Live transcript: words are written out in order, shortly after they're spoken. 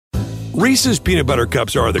Reese's peanut butter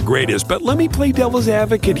cups are the greatest, but let me play devil's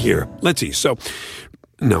advocate here. Let's see. So,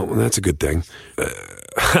 no, that's a good thing.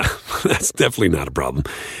 That's definitely not a problem.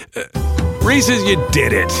 Reese's, you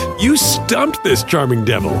did it. You stumped this charming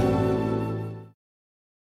devil.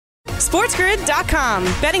 SportsGrid.com.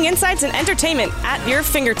 Betting insights and entertainment at your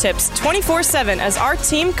fingertips 24/7 as our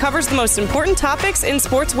team covers the most important topics in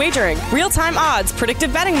sports wagering. Real-time odds,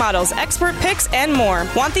 predictive betting models, expert picks, and more.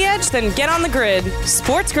 Want the edge? Then get on the grid.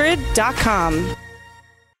 SportsGrid.com.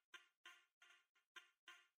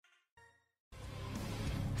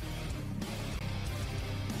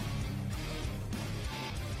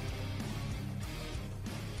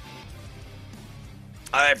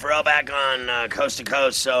 All right, Pharrell back on Coast to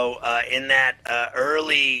Coast. So in that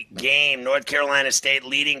early game, North Carolina State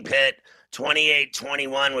leading Pitt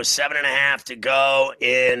 28-21 with 7.5 to go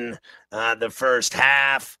in the first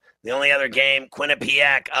half. The only other game,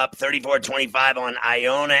 Quinnipiac up 34-25 on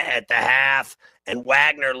Iona at the half, and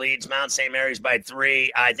Wagner leads Mount St. Mary's by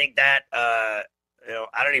 3. I think that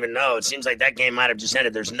I don't even know. It seems like that game might have just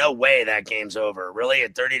ended. There's no way that game's over. Really,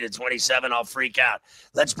 at 30-27, I'll freak out.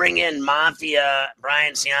 Let's bring in Mafia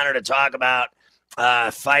Brian Ciano to talk about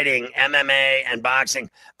fighting, MMA, and boxing.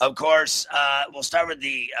 Of course, we'll start with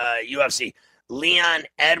the UFC. Leon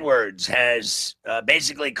Edwards has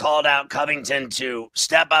basically called out Covington to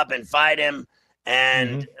step up and fight him.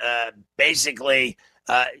 And basically,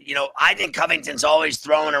 I think Covington's always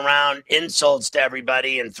throwing around insults to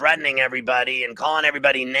everybody and threatening everybody and calling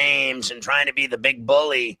everybody names and trying to be the big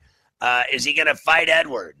bully. Is he going to fight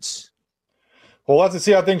Edwards? Well, we'll have to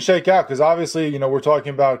see how things shake out because obviously, we're talking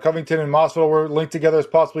about Covington and Masvidal were linked together as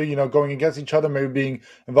possibly, going against each other, maybe being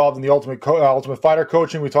involved in the Ultimate Fighter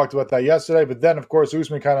coaching. We talked about that yesterday. But then, of course,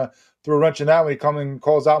 Usman kind of threw a wrench in that when he comes and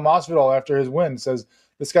calls out Masvidal after his win. Says,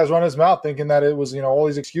 this guy's running his mouth thinking that it was, all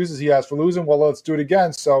these excuses he has for losing. Well, let's do it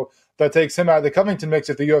again. So that takes him out of the Covington mix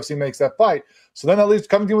if the UFC makes that fight. So then that leaves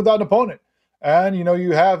Covington without an opponent. And,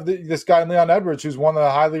 you have this guy, Leon Edwards, who's one of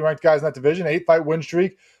the highly ranked guys in that division, 8-fight win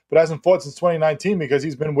streak, but hasn't fought since 2019 because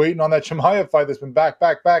he's been waiting on that Chimaev fight that's been back.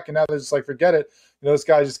 And now they're just like, forget it. This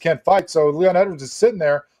guy just can't fight. So Leon Edwards is sitting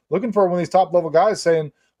there looking for one of these top-level guys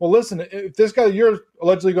saying, well, listen, if this guy you're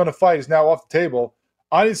allegedly going to fight is now off the table,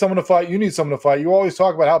 I need someone to fight. You need someone to fight. You always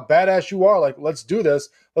talk about how badass you are. Like, let's do this.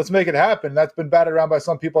 Let's make it happen. That's been batted around by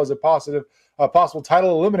some people as a possible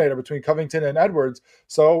title eliminator between Covington and Edwards.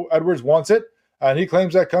 So Edwards wants it, and he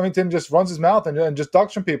claims that Covington just runs his mouth and just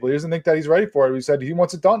ducks from people. He doesn't think that he's ready for it. He said he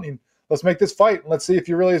wants it done. Let's make this fight. Let's see if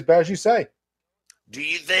you're really as bad as you say. Do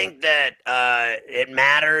you think that it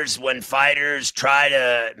matters when fighters try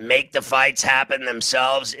to make the fights happen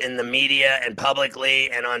themselves in the media and publicly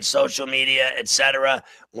and on social media, etc.,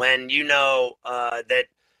 when that,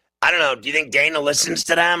 I don't know, do you think Dana listens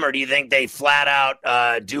to them or do you think they flat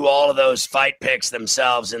out do all of those fight picks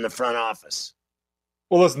themselves in the front office?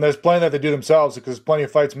 Well, listen, there's plenty that they do themselves because there's plenty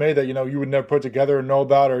of fights made that, you would never put together or know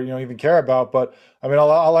about or, even care about. But,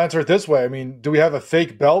 I'll answer it this way. Do we have a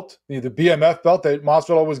fake belt, the BMF belt that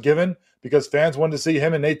Masvidal was given because fans wanted to see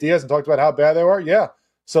him and Nate Diaz and talked about how bad they were? Yeah.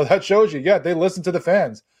 So that shows you, they listen to the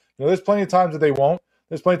fans. There's plenty of times that they won't.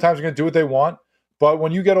 There's plenty of times they're going to do what they want. But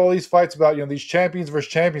when you get all these fights about, these champions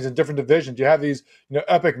versus champions in different divisions, you have these,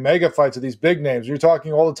 epic mega fights of these big names. You're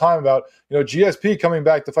talking all the time about, GSP coming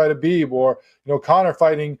back to fight Khabib or, Conor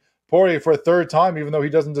fighting Poirier for a third time, even though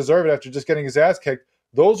he doesn't deserve it after just getting his ass kicked.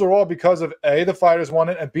 Those are all because of A, the fighters want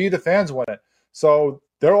it, and B, the fans want it. So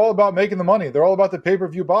they're all about making the money. They're all about the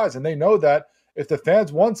pay-per-view buys. And they know that if the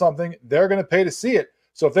fans want something, they're going to pay to see it.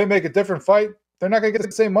 So if they make a different fight, they're not going to get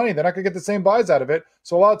the same money. They're not going to get the same buys out of it.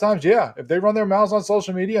 So a lot of times, if they run their mouths on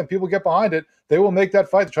social media and people get behind it, they will make that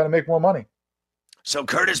fight to try to make more money. So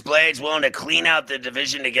Curtis Blades willing to clean out the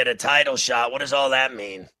division to get a title shot. What does all that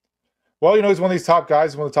mean? Well, he's one of these top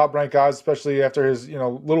guys, one of the top-ranked guys, especially after his,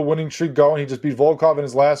 little winning streak going. He just beat Volkov in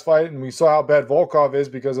his last fight, and we saw how bad Volkov is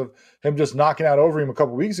because of him just knocking out over him a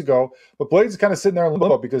couple weeks ago. But Blades is kind of sitting there in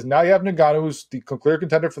limbo because now you have Ngannou, who's the clear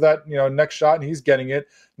contender for that, next shot, and he's getting it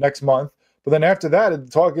next month. But then after that,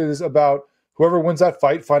 the talk is about whoever wins that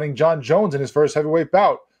fight fighting John Jones in his first heavyweight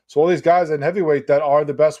bout. So all these guys in heavyweight that are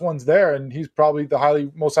the best ones there, and he's probably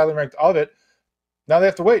the most highly ranked of it. Now they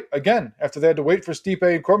have to wait again after they had to wait for Stipe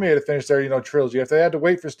and Cormier to finish their trilogy. After they had to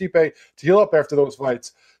wait for Stipe to heal up after those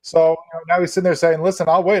fights. So now he's sitting there saying, "Listen,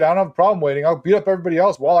 I'll wait. I don't have a problem waiting. I'll beat up everybody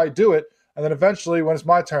else while I do it, and then eventually, when it's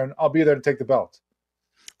my turn, I'll be there to take the belt."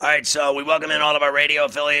 All right, so we welcome in all of our radio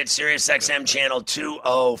affiliates, SiriusXM channel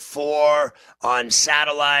 204 on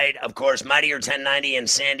satellite, of course, Mightier 1090 in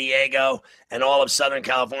San Diego and all of Southern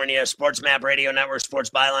California, SportsMap Radio Network, Sports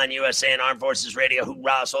Byline USA, and Armed Forces Radio,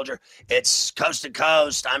 Hoorah, Soldier. It's Coast to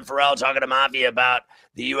Coast. I'm Pharrell talking to Mafia about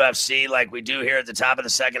the UFC like we do here at the top of the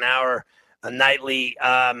second hour. Nightly.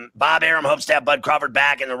 Bob Arum hopes to have Bud Crawford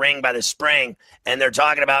back in the ring by the spring, and they're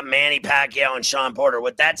talking about Manny Pacquiao and Sean Porter.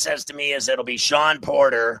 What that says to me is it'll be Sean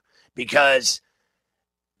Porter because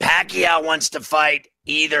Pacquiao wants to fight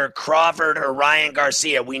either Crawford or Ryan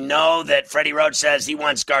Garcia. We know that Freddie Roach says he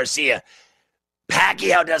wants Garcia.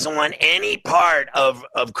 Pacquiao doesn't want any part of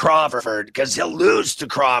Crawford because he'll lose to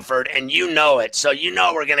Crawford, and you know it. So you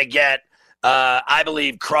know we're going to get, I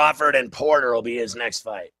believe, Crawford and Porter will be his next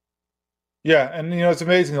fight. Yeah, and it's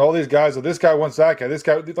amazing. All these guys, this guy wants that guy, this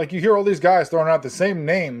guy, like you hear all these guys throwing out the same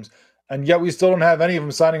names, and yet we still don't have any of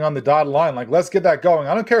them signing on the dotted line. Like, let's get that going.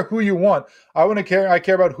 I don't care who you want. I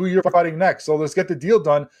care about who you're fighting next. So let's get the deal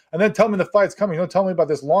done, and then tell me the fight's coming. Don't tell me about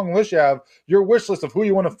this long list you have, your wish list of who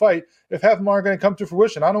you want to fight. If half of them aren't going to come to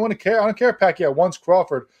fruition, I don't want to care. I don't care if Pacquiao wants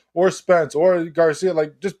Crawford or Spence or Garcia.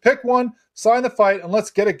 Like, just pick one, sign the fight, and let's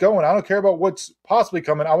get it going. I don't care about what's possibly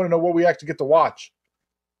coming. I want to know what we actually get to watch.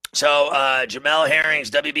 So Jamel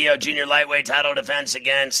Herring's WBO junior lightweight title defense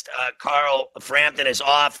against Carl Frampton is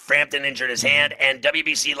off. Frampton injured his hand. And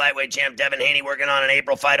WBC lightweight champ Devin Haney working on an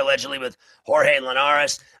April fight allegedly with Jorge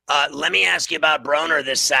Linares. Let me ask you about Broner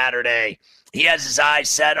this Saturday. He has his eyes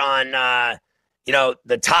set on,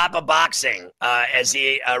 the top of boxing as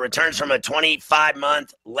he returns from a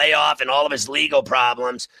 25-month layoff and all of his legal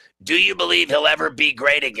problems. Do you believe he'll ever be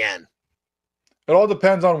great again? It all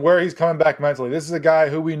depends on where he's coming back mentally. This is a guy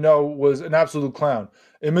who we know was an absolute clown.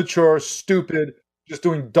 Immature, stupid, just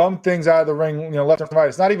doing dumb things out of the ring, left and right.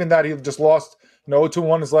 It's not even that he just lost,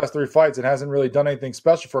 0-2-1 his last 3 fights and hasn't really done anything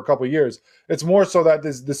special for a couple of years. It's more so that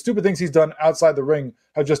the stupid things he's done outside the ring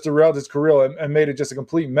have just derailed his career and made it just a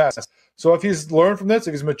complete mess. So if he's learned from this,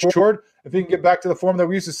 if he's matured, if he can get back to the form that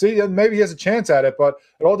we used to see, then maybe he has a chance at it. But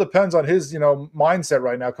it all depends on his, mindset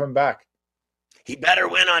right now coming back. He better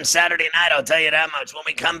win on Saturday night, I'll tell you that much. When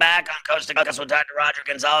we come back on Coast to Coast, we'll talk to Roger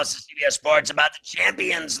Gonzalez of CBS Sports about the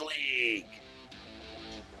Champions League.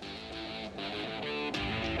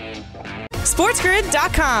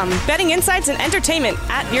 SportsGrid.com. Betting insights and entertainment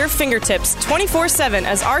at your fingertips 24/7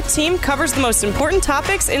 as our team covers the most important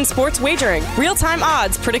topics in sports wagering. Real-time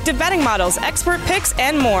odds, predictive betting models, expert picks,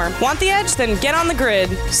 and more. Want the edge? Then get on the grid.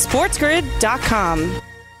 SportsGrid.com.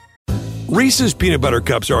 Reese's Peanut Butter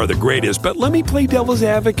Cups are the greatest, but let me play devil's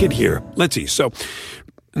advocate here. Let's see. So,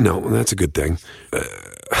 no, that's a good thing.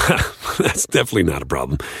 That's definitely not a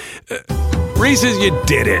problem. Reese's, you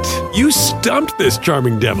did it. You stumped this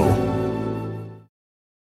charming devil.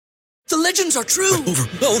 The legends are true.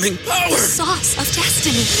 Overwhelming power! The sauce of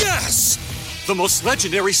destiny. Yes! The most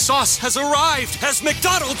legendary sauce has arrived as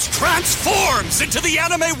McDonald's transforms into the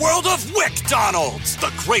anime world of WickDonald's.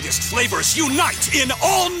 The greatest flavors unite in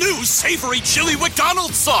all new savory chili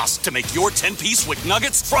McDonald's sauce to make your 10-piece Wick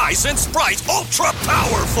Nuggets, fries, and Sprite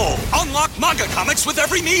ultra-powerful. Unlock manga comics with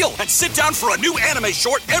every meal and sit down for a new anime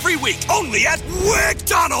short every week only at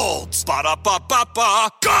WickDonald's. Ba-da-ba-ba-ba,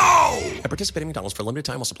 go! At participating McDonald's for a limited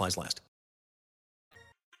time while supplies last.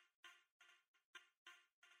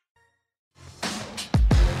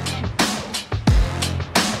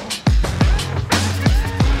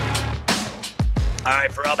 All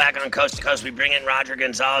right, Pharrell back on Coast to Coast. We bring in Roger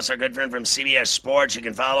Gonzalez, our good friend from CBS Sports. You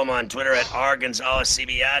can follow him on Twitter at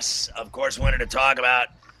rgonzalezcbs. Of course, wanted to talk about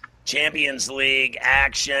Champions League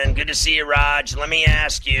action. Good to see you, Raj. Let me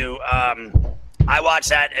ask you, I watched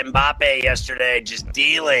that Mbappe yesterday just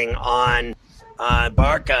dealing on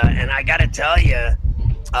Barca, and I got to tell you,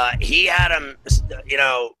 he had him,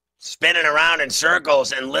 spinning around in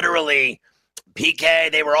circles, and literally,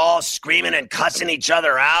 PK, they were all screaming and cussing each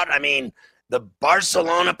other out. I mean, the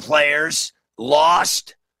Barcelona players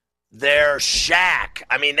lost their shack.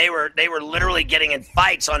 I mean, they were literally getting in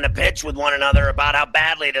fights on the pitch with one another about how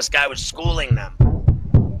badly this guy was schooling them.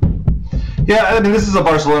 Yeah, I mean, this is a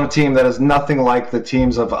Barcelona team that is nothing like the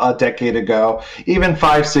teams of a decade ago, even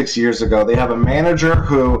 5-6 years ago. They have a manager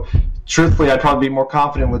who, truthfully, I'd probably be more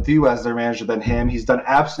confident with you as their manager than him. He's done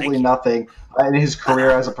absolutely nothing in his career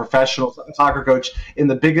as a professional soccer coach in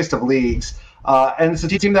the biggest of leagues. And it's a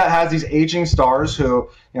team that has these aging stars who,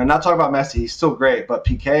 not talking about Messi, he's still great, but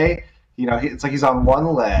PK, it's like he's on one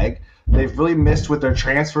leg. They've really missed with their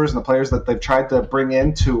transfers and the players that they've tried to bring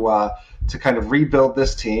in to kind of rebuild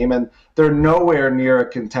this team, and they're nowhere near a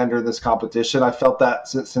contender in this competition. I felt that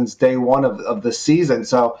since day one of the season.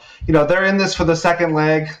 So, they're in this for the second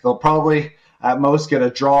leg. They'll probably, at most get a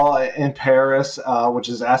draw in Paris, which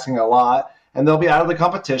is asking a lot, and they'll be out of the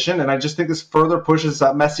competition. And I just think this further pushes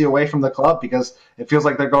Messi away from the club because it feels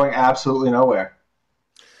like they're going absolutely nowhere.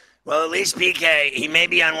 Well, at least PK, he may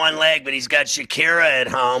be on one leg, but he's got Shakira at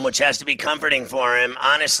home, which has to be comforting for him.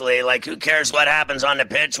 Honestly, like, who cares what happens on the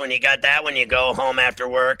pitch when you got that when you go home after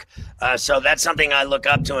work? So that's something I look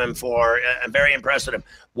up to him for. I'm very impressed with him.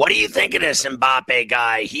 What do you think of this Mbappe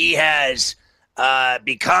guy? He has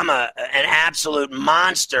become an absolute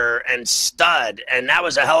monster and stud, and that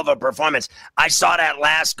was a hell of a performance. I saw that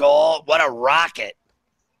last goal. What a rocket.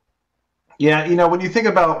 Yeah, when you think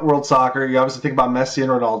about world soccer, you obviously think about Messi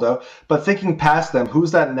and Ronaldo, but thinking past them, who's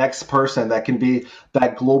that next person that can be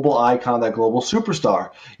that global icon, that global superstar?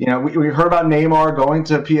 We heard about Neymar going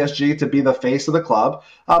to PSG to be the face of the club,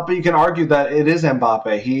 but you can argue that it is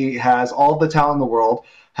Mbappe. He has all the talent in the world,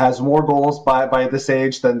 has more goals by this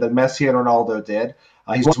age than Messi and Ronaldo did.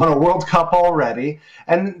 He's won a World Cup already.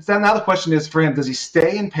 And then now the question is for him, does he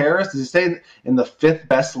stay in Paris? Does he stay in the fifth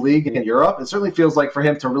best league in Europe? It certainly feels like for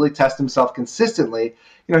him to really test himself consistently,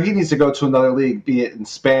 he needs to go to another league, be it in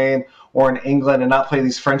Spain or in England, and not play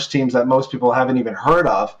these French teams that most people haven't even heard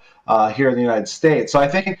of here in the United States. So I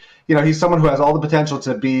think, he's someone who has all the potential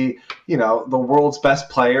to be, the world's best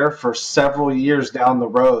player for several years down the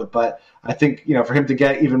road. But I think, for him to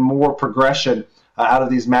get even more progression out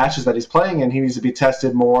of these matches that he's playing in, he needs to be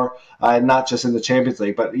tested more, not just in the Champions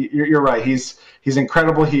League. But you're right. He's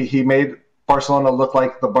incredible. He made Barcelona look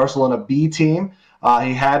like the Barcelona B team.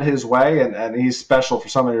 He had his way, and he's special for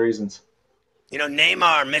so many reasons.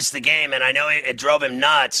 Neymar missed the game, and I know it drove him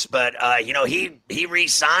nuts, but, he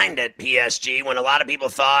re-signed at PSG when a lot of people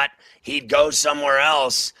thought he'd go somewhere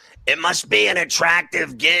else. It must be an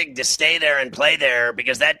attractive gig to stay there and play there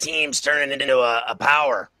because that team's turning into a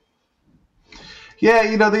power.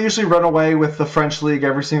 Yeah, they usually run away with the French league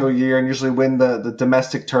every single year and usually win the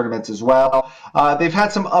domestic tournaments as well. They've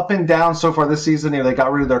had some up and down so far this season. They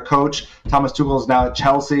got rid of their coach. Thomas Tuchel is now at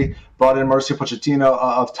Chelsea, brought in Mauricio Pochettino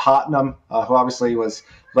of Tottenham, who obviously was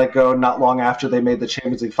let go not long after they made the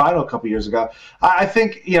Champions League final a couple years ago. I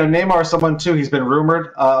think, Neymar is someone, too. He's been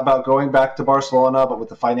rumored about going back to Barcelona, but with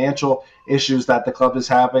the financial issues that the club is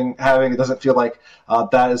having, it doesn't feel like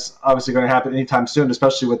that is obviously going to happen anytime soon,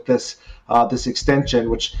 especially with this extension,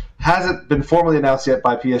 which hasn't been formally announced yet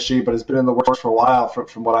by PSG, but has been in the works for a while,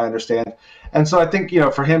 from what I understand. And so I think,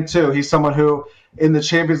 for him, too, he's someone who, in the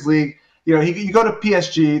Champions League, you go to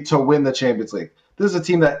PSG to win the Champions League. This is a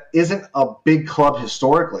team that isn't a big club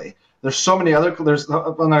historically. There's so many other,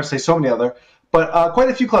 I'll not say so many other, but quite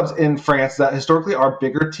a few clubs in France that historically are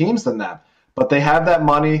bigger teams than them. But they have that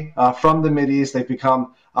money from the Mideast. They've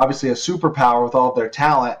become obviously a superpower with all of their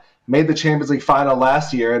talent. Made the Champions League final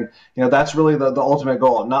last year, and that's really the ultimate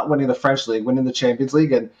goal, not winning the French league, winning the Champions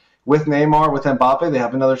League. And with Neymar, with Mbappe, they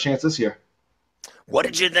have another chance this year. What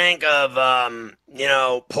did you think of,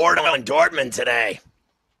 Porto and Dortmund today?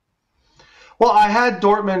 Well, I had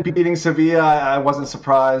Dortmund beating Sevilla. I wasn't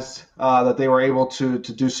surprised that they were able to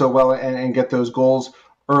do so well and get those goals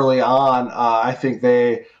early on. I think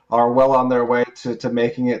they are well on their way to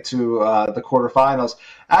making it to the quarterfinals.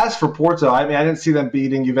 As for Porto, I didn't see them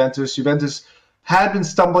beating Juventus. Juventus had been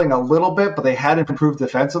stumbling a little bit, but they had improved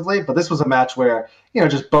defensively. But this was a match where,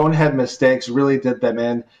 just bonehead mistakes really did them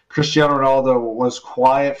in. Cristiano Ronaldo was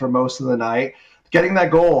quiet for most of the night. Getting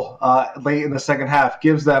that goal late in the second half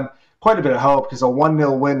gives them quite a bit of hope because a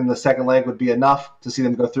 1-0 win in the second leg would be enough to see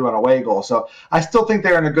them go through on an away goal. So I still think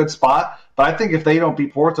they're in a good spot, but I think if they don't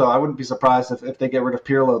beat Porto, I wouldn't be surprised if they get rid of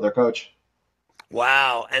Pirlo, their coach.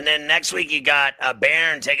 Wow. And then next week you got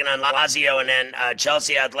Bayern taking on Lazio and then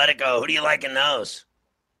Chelsea Atletico. Who do you like in those?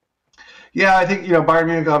 Yeah, I think, Bayern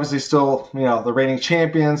Munich obviously still, the reigning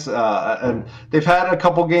champions. And they've had a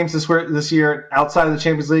couple games this year outside of the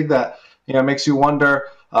Champions League that, makes you wonder,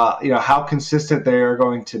 how consistent they are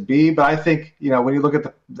going to be. But I think, when you look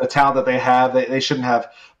at the talent that they have, they shouldn't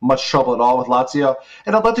have much trouble at all with Lazio.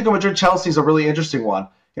 And Atletico Madrid-Chelsea is a really interesting one.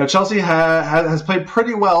 Chelsea has played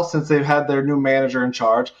pretty well since they've had their new manager in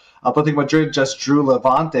charge. Atletico Madrid just drew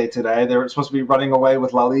Levante today. They were supposed to be running away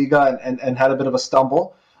with La Liga and had a bit of a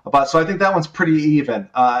stumble. So I think that one's pretty even.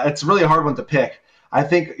 It's really a hard one to pick. I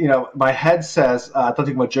think, my head says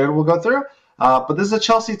Atletico Madrid will go through. But this is a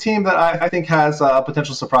Chelsea team that I think has a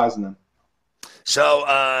potential surprise in them.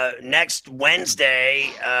 So next Wednesday,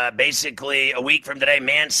 basically a week from today,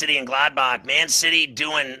 Man City and Gladbach. Man City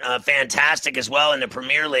doing fantastic as well in the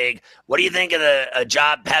Premier League. What do you think of the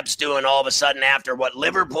job Pep's doing all of a sudden after what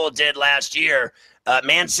Liverpool did last year?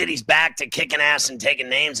 Man City's back to kicking ass and taking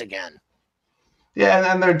names again.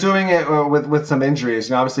 Yeah, and they're doing it with some injuries.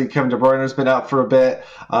 You know, obviously Kevin De Bruyne has been out for a bit.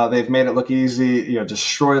 They've made it look easy. You know,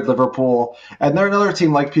 destroyed Liverpool, and they're another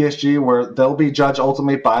team like PSG where they'll be judged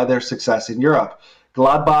ultimately by their success in Europe.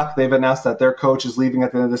 Gladbach, they've announced that their coach is leaving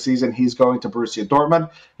at the end of the season. He's going to Borussia Dortmund.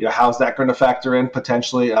 You know, how's that going to factor in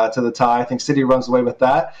potentially to the tie? I think City runs away with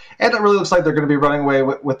that, and it really looks like they're going to be running away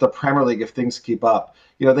with the Premier League if things keep up.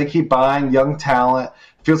 You know, they keep buying young talent.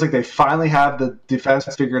 Feels like they finally have the defense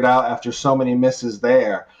figured out after so many misses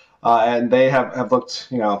there. And they have looked,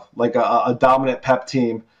 you know, like a dominant Pep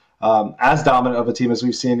team, as dominant of a team as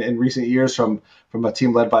we've seen in recent years from a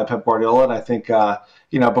team led by Pep Guardiola. And I think,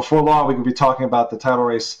 you know, before long we could be talking about the title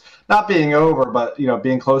race not being over, but, you know,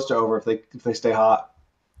 being close to over if they stay hot.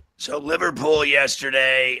 So Liverpool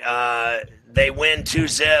yesterday, they win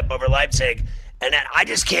 2-0 over Leipzig. And I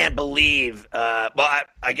just can't believe,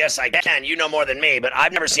 I guess I can. You know more than me, but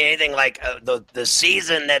I've never seen anything like the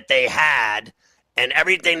season that they had and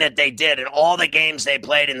everything that they did and all the games they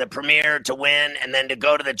played in the Premier to win and then to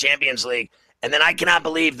go to the Champions League. And then I cannot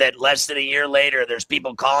believe that less than a year later, there's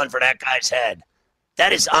people calling for that guy's head.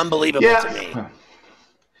 That is unbelievable to me.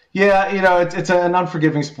 Yeah, you know, it's an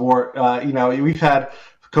unforgiving sport. You know, we've had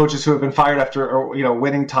coaches who have been fired after, you know,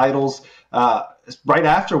 winning titles, right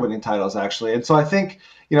after winning titles, actually. And so I think,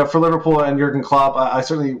 you know, for Liverpool and Jurgen Klopp, I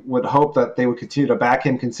certainly would hope that they would continue to back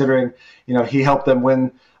him, considering, you know, he helped them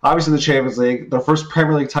win, obviously, the Champions League, their first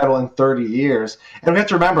Premier League title in 30 years. And we have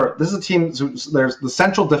to remember, this is a team, there's the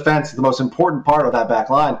central defense is the most important part of that back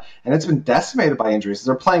line, and it's been decimated by injuries.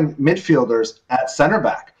 They're playing midfielders at center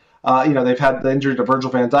back. You know, they've had the injury to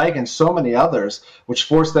Virgil van Dijk and so many others, which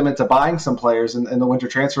forced them into buying some players in the winter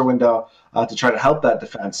transfer window to try to help that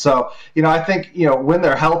defense. So, you know, I think, you know, when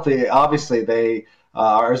they're healthy, obviously they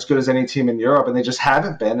are as good as any team in Europe, and they just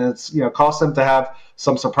haven't been. And it's, you know, cost them to have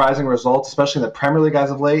some surprising results, especially in the Premier League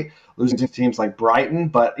as of late, losing to teams like Brighton.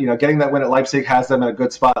 But, you know, getting that win at Leipzig has them in a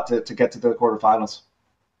good spot to get to the quarterfinals.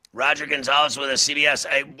 Roger Gonzalez with a CBS.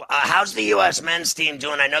 How's the U.S. men's team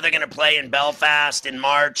doing? I know they're going to play in Belfast in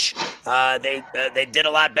March. They did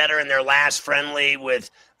a lot better in their last friendly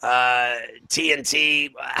with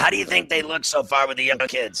TNT. How do you think they look so far with the young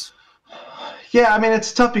kids? Yeah, I mean,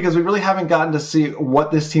 it's tough because we really haven't gotten to see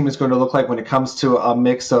what this team is going to look like when it comes to a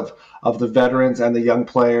mix of the veterans and the young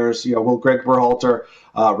players. You know, will Greg Berhalter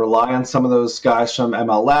rely on some of those guys from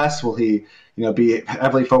MLS? Will he, you know, be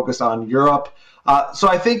heavily focused on Europe? So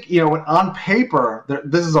I think, you know, on paper,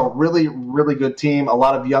 this is a really, really good team, a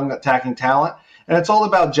lot of young attacking talent, and it's all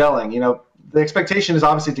about gelling. You know, the expectation is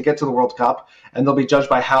obviously to get to the World Cup, and they'll be judged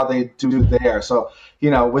by how they do there. So, you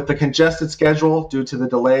know, with the congested schedule due to the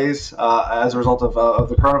delays as a result of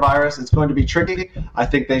the coronavirus, it's going to be tricky. I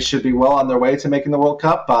think they should be well on their way to making the World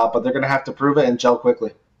Cup, but they're going to have to prove it and gel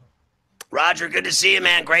quickly. Roger, good to see you,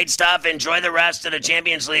 man. Great stuff. Enjoy the rest of the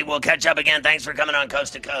Champions League. We'll catch up again. Thanks for coming on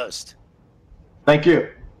Coast to Coast. Thank you.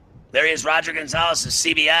 There he is, Roger Gonzalez of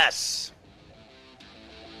CBS.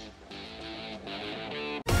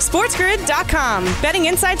 SportsGrid.com. Betting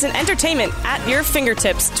insights and entertainment at your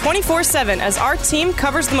fingertips 24/7 as our team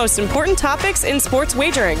covers the most important topics in sports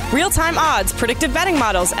wagering. Real-time odds, predictive betting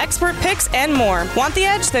models, expert picks, and more. Want the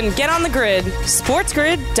edge? Then get on the grid.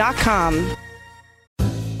 SportsGrid.com.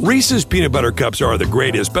 Reese's Peanut Butter Cups are the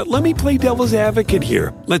greatest, but let me play devil's advocate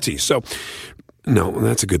here. Let's see. So, no,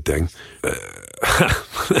 that's a good thing.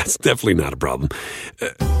 That's definitely not a problem.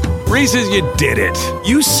 Reese's, you did it.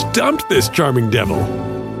 You stumped this charming devil.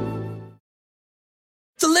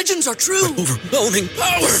 The legends are true. Overwhelming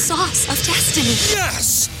power! The sauce of destiny.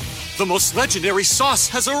 Yes! The most legendary sauce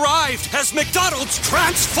has arrived as McDonald's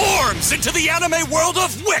transforms into the anime world of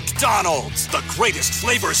WickDonald's. The greatest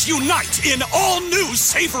flavors unite in all new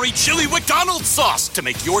savory chili McDonald's sauce to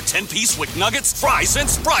make your 10-piece Wick Nuggets, fries, and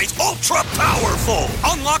Sprite ultra-powerful.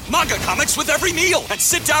 Unlock manga comics with every meal and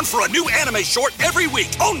sit down for a new anime short every week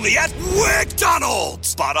only at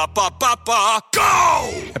WickDonald's. Ba-da-ba-ba-ba, go!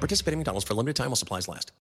 At participating McDonald's for a limited time while supplies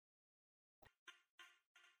last.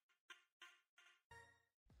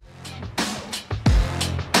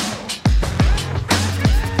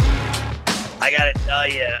 I got to tell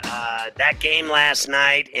you, that game last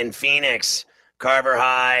night in Phoenix, Carver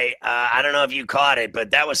High, I don't know if you caught it,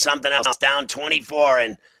 but that was something else. Down 24,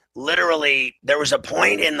 and literally there was a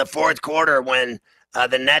point in the fourth quarter when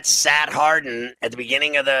the Nets sat Harden at the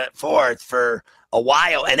beginning of the fourth for a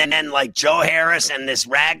while, and then like Joe Harris and this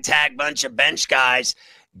ragtag bunch of bench guys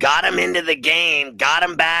got him into the game, got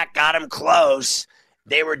him back, got him close.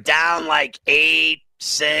 They were down like 8,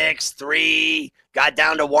 6, 3, got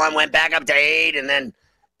down to 1, went back up to 8, and then,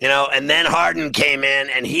 you know, and then Harden came in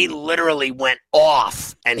and he literally went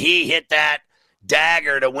off, and he hit that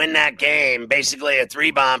dagger to win that game, basically a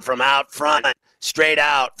 3-bomb from out front, straight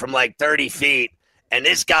out from like 30 feet. And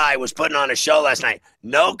this guy was putting on a show last night.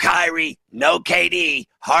 No Kyrie, no KD.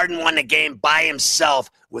 Harden won the game by himself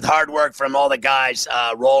with hard work from all the guys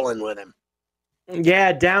rolling with him.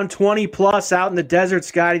 Yeah, down 20-plus out in the desert,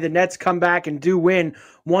 Scotty. The Nets come back and do win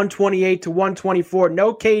 128-124.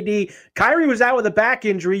 No KD. Kyrie was out with a back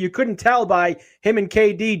injury. You couldn't tell by him and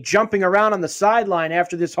KD jumping around on the sideline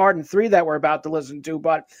after this Harden 3 that we're about to listen to.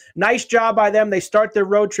 But nice job by them. They start their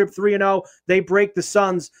road trip 3-0. They break the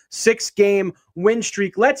Suns' 6-game win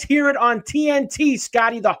streak. Let's hear it on TNT,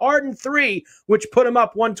 Scotty. The Harden 3, which put him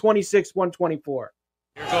up 126-124.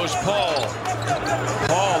 Here goes Paul.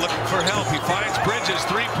 Paul looking for help. He finds Bridges.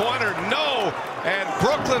 Three-pointer. No. And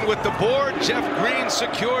Brooklyn with the board. Jeff Green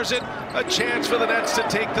secures it. A chance for the Nets to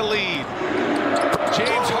take the lead.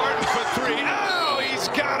 James Harden for 3. Oh, he's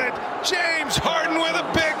got it. James Harden with a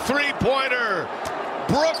big three-pointer.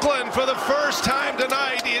 Brooklyn, for the first time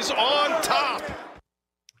tonight, is on top.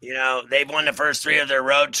 You know, they've won the first 3 of their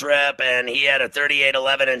road trip, and he had a 38,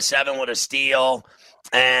 11, and 7 with a steal.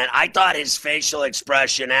 And I thought his facial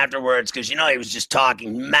expression afterwards, because, you know, he was just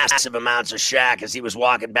talking massive amounts of Shaq as he was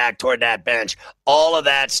walking back toward that bench. All of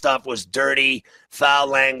that stuff was dirty, foul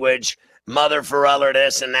language, mother foreller,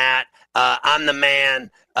 this and that. I'm the man.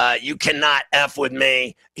 You cannot F with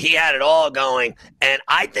me. He had it all going. And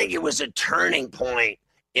I think it was a turning point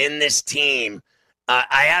in this team.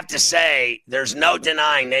 I have to say, there's no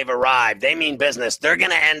denying they've arrived. They mean business. They're going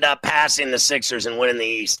to end up passing the Sixers and winning the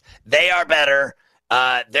East. They are better.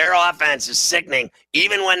 Their offense is sickening.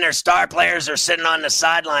 Even when their star players are sitting on the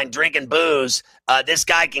sideline drinking booze, this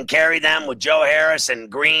guy can carry them with Joe Harris and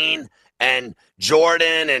Green and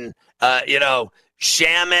Jordan and,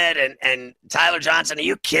 Shamet and Tyler Johnson. Are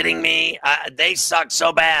you kidding me? They sucked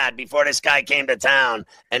so bad before this guy came to town,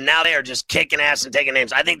 and now they are just kicking ass and taking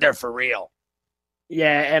names. I think they're for real.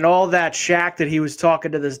 Yeah, and all that Shaq that he was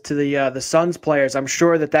talking to the Suns players, I'm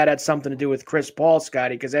sure that had something to do with Chris Paul,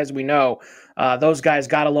 Scotty, because as we know, those guys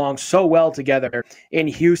got along so well together in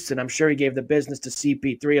Houston. I'm sure he gave the business to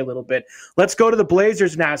CP3 a little bit. Let's go to the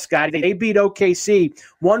Blazers now, Scotty. They beat OKC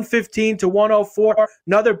 115-104.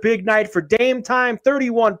 Another big night for Dame Time,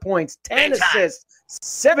 31 points, 10 assists,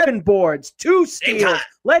 7 boards, 2 steals.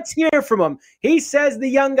 Let's hear from him. He says the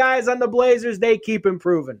young guys on the Blazers, they keep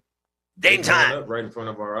improving. Dame Time. Up right in front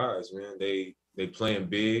of our eyes, man. They playing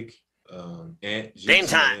big. Ant, Dame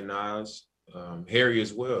Time. and Nas, Harry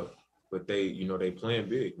as well. But they playing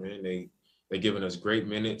big, man. They giving us great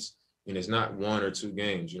minutes, and it's not 1 or 2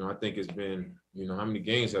 games. I think it's been, how many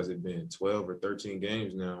games has it been? 12 or 13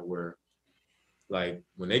 games now where, like,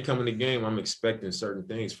 when they come in the game, I'm expecting certain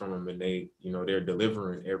things from them, and they're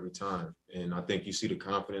delivering every time. And I think you see the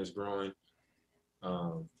confidence growing.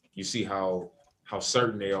 You see how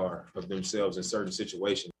certain they are of themselves in certain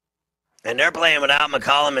situations. And they're playing without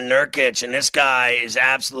McCollum and Nurkic, and this guy is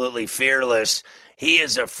absolutely fearless. He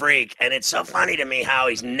is a freak, and it's so funny to me how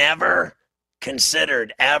he's never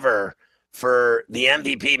considered ever for the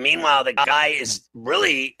MVP. Meanwhile, the guy is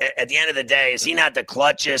really, at the end of the day, is he not the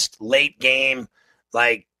clutchest late game,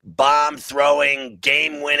 like bomb-throwing,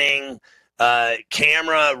 game-winning,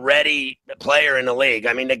 camera-ready player in the league?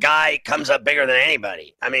 I mean, the guy comes up bigger than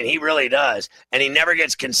anybody. I mean, he really does. And he never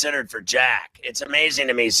gets considered for jack. It's amazing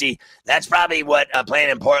to me. See, that's probably what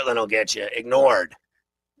playing in Portland will get you, ignored.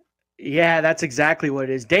 Yeah, that's exactly what it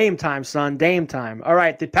is. Dame time, son. Dame time. All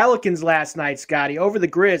right, the Pelicans last night, Scotty, over the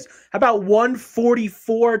Grizz. How about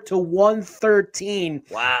 144-113?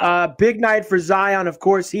 Wow. Big night for Zion, of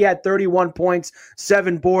course. He had 31 points,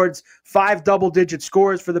 7 boards, 5 double-digit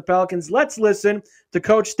scores for the Pelicans. Let's listen to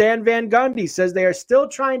Coach Stan Van Gundy. Says they are still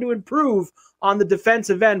trying to improve on the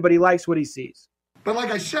defensive end, but he likes what he sees. But like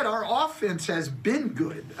I said, our offense has been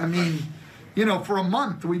good. I mean, for a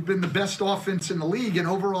month, we've been the best offense in the league, and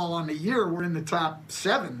overall on the year, we're in the top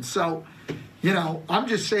 7. So, I'm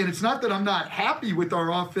just saying it's not that I'm not happy with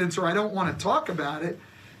our offense or I don't want to talk about it.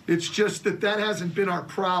 It's just that hasn't been our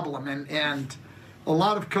problem. And a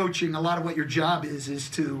lot of coaching, a lot of what your job is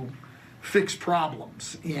to fix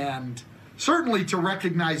problems and certainly to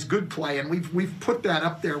recognize good play. And we've put that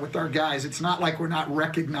up there with our guys. It's not like we're not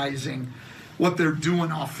recognizing what they're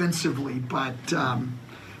doing offensively, but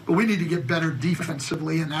we need to get better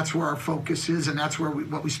defensively, and that's where our focus is, and that's what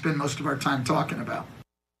we spend most of our time talking about.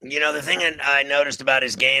 The thing that I noticed about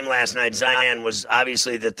his game last night, Zion was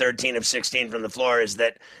obviously the 13 of 16 from the floor, is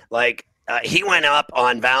that, he went up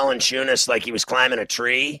on Valanciunas like he was climbing a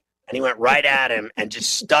tree, and he went right at him and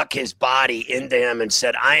just stuck his body into him and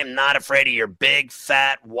said, I am not afraid of your big,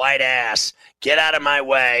 fat, white ass. Get out of my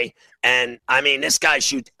way. And, I mean, this guy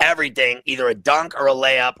shoots everything, either a dunk or a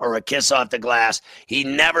layup or a kiss off the glass. He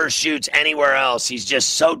never shoots anywhere else. He's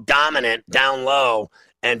just so dominant down low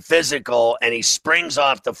and physical, and he springs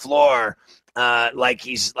off the floor like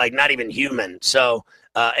he's like not even human. So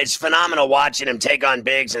it's phenomenal watching him take on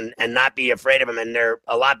bigs and not be afraid of him. And they're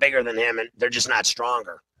a lot bigger than him, and they're just not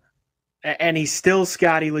stronger. And he's still,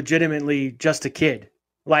 Scotty, legitimately just a kid.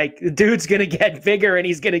 Like, the dude's going to get bigger and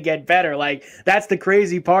he's going to get better. Like, that's the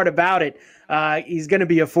crazy part about it. He's going to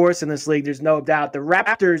be a force in this league. There's no doubt. The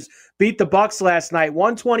Raptors beat the Bucks last night,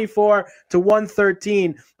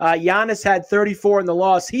 124-113. Giannis had 34 in the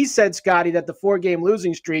loss. He said, Scotty, that the 4-game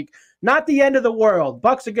losing streak, not the end of the world.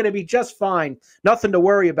 Bucks are going to be just fine. Nothing to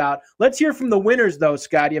worry about. Let's hear from the winners, though,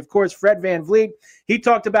 Scotty. Of course, Fred VanVleet. He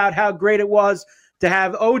talked about how great it was to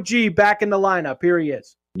have OG back in the lineup. Here he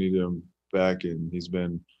is. Need him back, and he's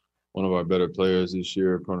been one of our better players this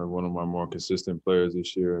year, probably one of our more consistent players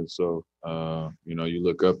this year. And so, you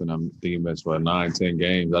look up, and I'm thinking that's about 9-10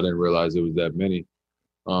 games. I didn't realize it was that many.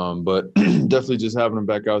 But definitely just having him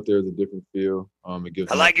back out there is a different feel. It gives.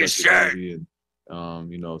 I like your shirt. And, a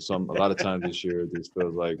lot of times this year it just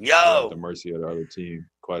feels like we're at the mercy of the other team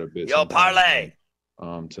quite a bit. Parlay.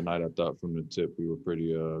 Tonight I thought from the tip we were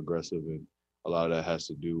pretty aggressive, and a lot of that has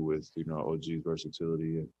to do with OG's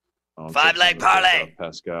versatility and 5-leg parlay.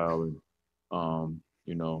 Pascal and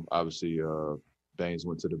obviously Baines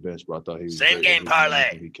went to the bench, but I thought he was same game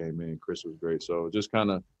parlay. He came in. Chris was great, so just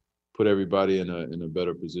kind of put everybody in a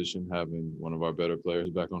better position, having one of our better players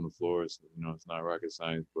back on the floor. It's not rocket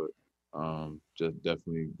science, but just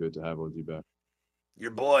definitely good to have OG back.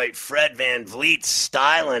 Your boy Fred VanVleet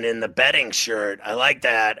styling in the betting shirt. I like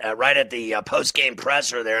that. Right at the post-game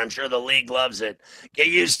presser there. I'm sure the league loves it. Get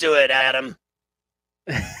used to it, Adam.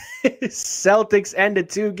 Celtics end a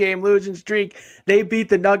 2-game losing streak. They beat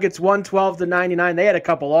the Nuggets 112-99. They had a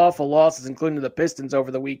couple awful losses, including to the Pistons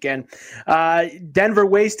over the weekend. Denver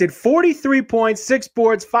wasted 43 points, 6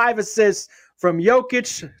 boards, 5 assists from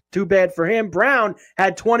Jokic. Too bad for him. Brown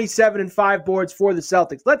had 27 and 5 boards for the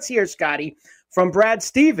Celtics. Let's hear, Scotty, from Brad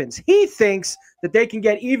Stevens. He thinks that they can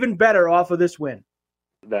get even better off of this win.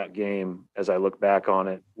 That game, as I look back on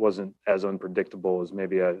it, wasn't as unpredictable as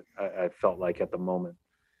maybe I felt like at the moment.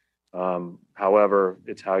 However,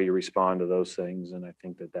 it's how you respond to those things, and I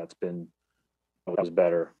think that was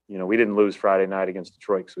better. We didn't lose Friday night against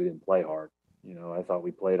Detroit because we didn't play hard. I thought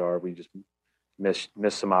we played hard. We just missed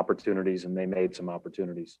some opportunities, and they made some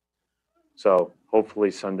opportunities. So hopefully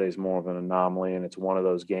Sunday's more of an anomaly, and it's one of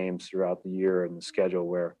those games throughout the year and the schedule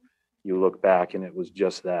where you look back and it was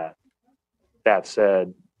just that. That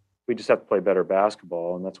said, we just have to play better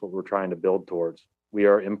basketball, and that's what we're trying to build towards. We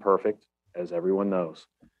are imperfect, as everyone knows,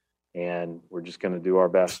 and we're just going to do our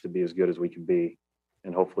best to be as good as we can be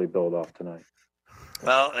and hopefully build off tonight.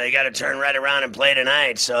 Well, they got to turn right around and play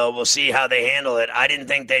tonight, so we'll see how they handle it. I didn't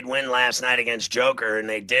think they'd win last night against Joker, and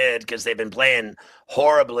they did because they've been playing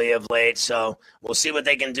horribly of late, so we'll see what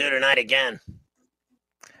they can do tonight again.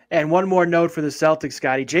 And one more note for the Celtics,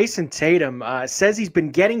 Scotty. Jason Tatum says he's been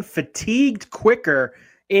getting fatigued quicker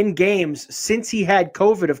in games since he had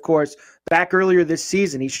COVID, of course, back earlier this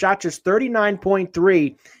season. He shot just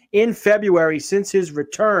 39.3 in February since his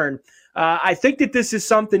return. I think that this is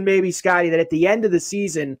something maybe, Scotty, that at the end of the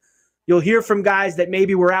season, you'll hear from guys that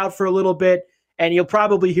maybe were out for a little bit, and you'll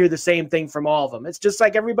probably hear the same thing from all of them. It's just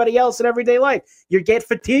like everybody else in everyday life. You get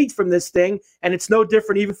fatigued from this thing, and it's no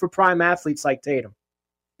different even for prime athletes like Tatum.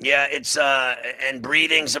 Yeah, it's and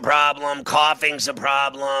breathing's a problem, coughing's a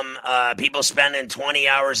problem, people spending 20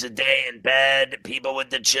 hours a day in bed, people with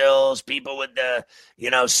the chills, people with the,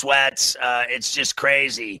 sweats. It's just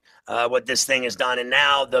crazy what this thing has done. And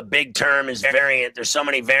now the big term is variant. There's so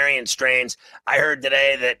many variant strains. I heard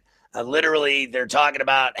today that literally they're talking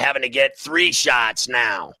about having to get 3 shots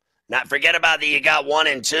now. Not forget about that you got 1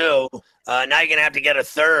 and 2. Now you're going to have to get a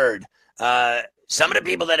 3rd. Some of the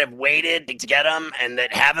people that have waited to get them and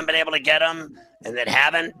that haven't been able to get them and that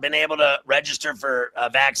haven't been able to register for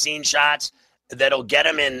vaccine shots, that'll get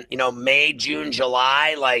them in, May, June,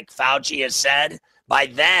 July, like Fauci has said. By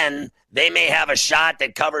then, they may have a shot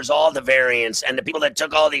that covers all the variants. And the people that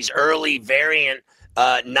took all these early variant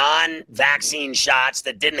non-vaccine shots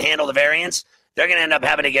that didn't handle the variants, they're going to end up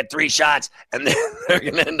having to get 3 shots, and they're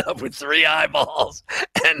going to end up with 3 eyeballs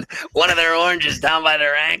and one of their oranges down by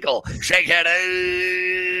their ankle. Shake head.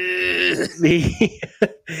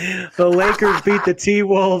 The Lakers beat the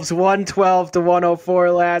T-Wolves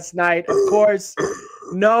 112-104 last night. Of course,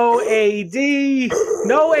 no AD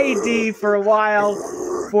for a while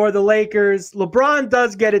for the Lakers. LeBron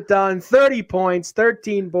does get it done. 30 points,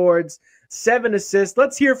 13 boards, 7 assists.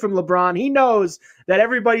 Let's hear from LeBron. He knows that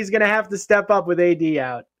everybody's going to have to step up with AD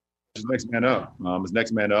out. It's next man up. It's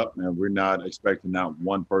next man up, and we're not expecting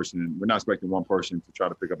one person. We're not expecting one person to try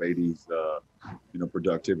to pick up AD's,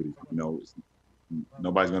 productivity. Nobody's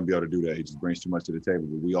going to be able to do that. He just brings too much to the table.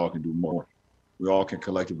 But we all can do more. We all can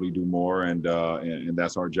collectively do more, and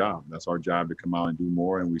that's our job. That's our job to come out and do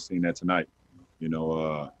more, and we've seen that tonight.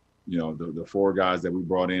 The 4 guys that we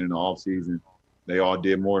brought in the offseason, they all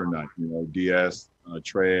did more tonight. DS,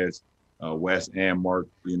 Trez, Wes, and Mark,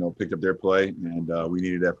 picked up their play, and we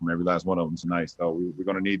needed that from every last one of them tonight. So we're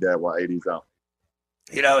going to need that while AD's out.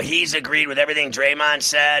 He's agreed with everything Draymond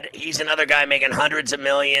said. He's another guy making hundreds of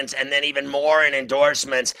millions and then even more in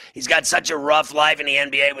endorsements. He's got such a rough life in the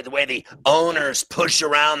NBA with the way the owners push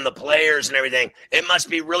around the players and everything. It must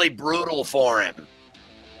be really brutal for him.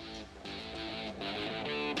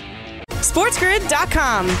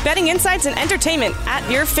 SportsGrid.com. Betting insights and entertainment at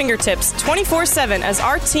your fingertips 24/7 as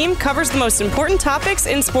our team covers the most important topics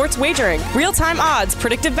in sports wagering. Real-time odds,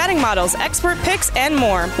 predictive betting models, expert picks, and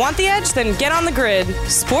more. Want the edge? Then get on the grid.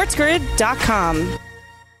 SportsGrid.com.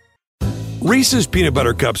 Reese's peanut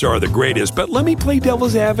butter cups are the greatest, but let me play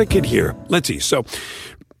devil's advocate here. Let's see. So,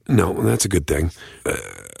 no, that's a good thing.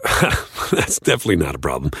 That's definitely not a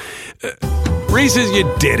problem. Reese's, you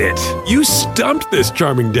did it. You stumped this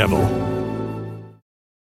charming devil.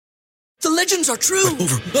 The legends are true.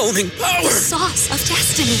 Overwhelming power! The sauce of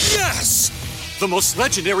destiny. Yes! The most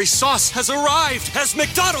legendary sauce has arrived as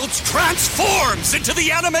McDonald's transforms into the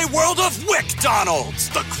anime world of WickDonald's.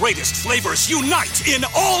 The greatest flavors unite in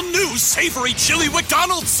all new savory chili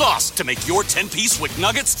McDonald's sauce to make your 10-piece Wick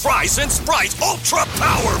Nuggets, fries, and Sprite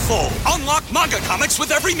ultra-powerful. Unlock manga comics with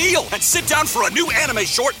every meal and sit down for a new anime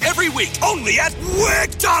short every week only at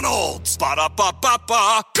WickDonald's.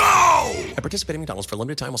 Ba-da-ba-ba-ba, go! At participating McDonald's for a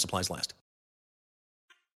limited time while supplies last.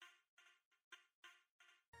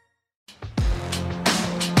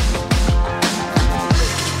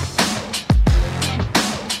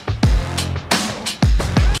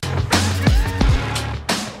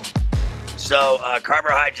 So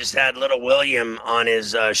Carver High just had little William on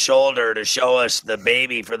his shoulder to show us the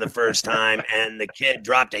baby for the first time, and the kid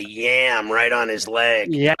dropped a yam right on his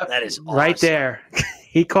leg. Yeah, that is awesome. Right there.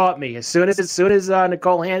 He caught me as soon as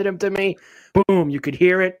Nicole handed him to me. Boom! You could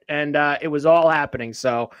hear it, and it was all happening.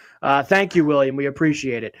 So thank you, William. We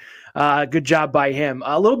appreciate it. Good job by him.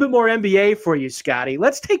 A little bit more NBA for you, Scotty.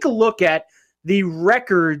 Let's take a look at the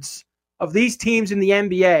records of these teams in the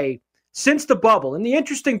NBA since the bubble. And the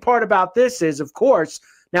interesting part about this is, of course,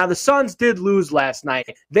 now the Suns did lose last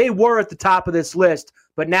night. They were at the top of this list,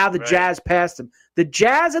 but now the Jazz passed them. The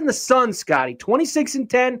Jazz and the Suns, Scotty,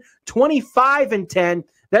 26-10, 25-10,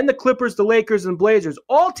 then the Clippers, the Lakers, and Blazers.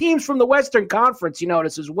 All teams from the Western Conference, you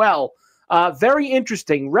notice as well. Very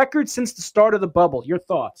interesting. Record since the start of the bubble. Your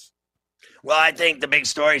thoughts? Well, I think the big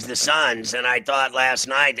story is the Suns, and I thought last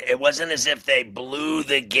night it wasn't as if they blew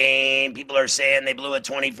the game. People are saying they blew a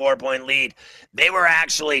 24-point lead. They were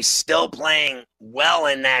actually still playing well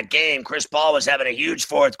in that game. Chris Paul was having a huge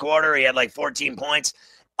fourth quarter. He had like 14 points.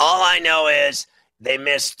 All I know is they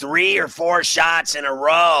missed 3 or 4 shots in a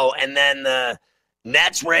row, and then the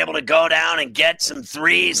Nets were able to go down and get some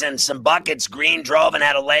threes and some buckets. Green drove and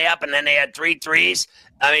had a layup, and then they had 3 threes.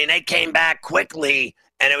 I mean, they came back quickly.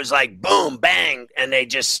 And it was like, boom, bang, and they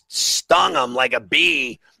just stung them like a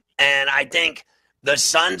bee. And I think the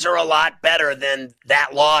Suns are a lot better than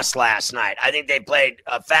that loss last night. I think they played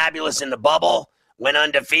fabulous in the bubble, went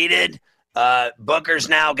undefeated. Booker's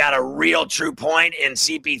now got a real true point in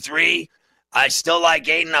CP3. I still like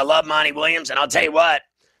Ayton. I love Monty Williams. And I'll tell you what,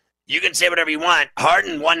 you can say whatever you want.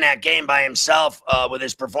 Harden won that game by himself with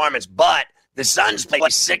his performance. But the Suns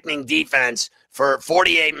played sickening defense for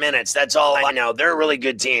 48 minutes. That's all I know. They're a really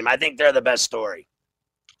good team. I think they're the best story.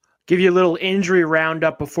 Give you a little injury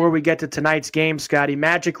roundup before we get to tonight's game, Scotty.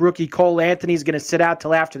 Magic rookie Cole Anthony is going to sit out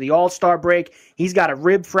till after the All-Star break. He's got a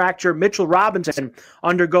rib fracture. Mitchell Robinson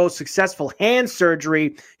undergoes successful hand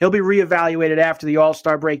surgery. He'll be reevaluated after the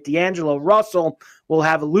All-Star break. D'Angelo Russell will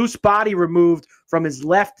have a loose body removed from his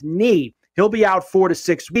left knee. He'll be out 4 to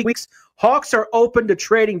 6 weeks. Hawks are open to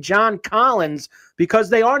trading John Collins because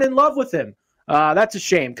they aren't in love with him. That's a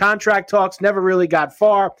shame. Contract talks never really got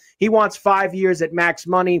far. He wants 5 years at max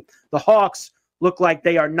money. The Hawks look like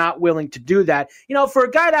they are not willing to do that. You know, for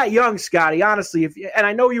a guy that young, Scotty, honestly, and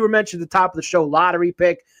I know you were mentioned at the top of the show, lottery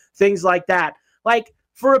pick, things like that. Like,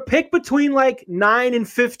 for a pick between, 9 and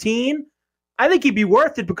 15, I think he'd be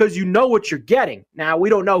worth it because you know what you're getting. Now, we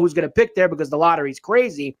don't know who's going to pick there because the lottery's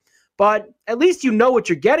crazy, but at least you know what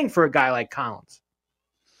you're getting for a guy like Collins.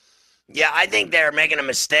 Yeah, I think they're making a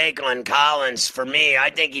mistake on Collins. For me, I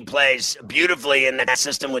think he plays beautifully in that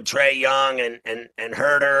system with Trae Young and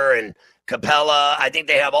Herter and Capella. I think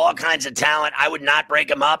they have all kinds of talent. I would not break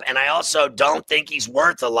him up, and I also don't think he's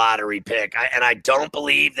worth a lottery pick. And I don't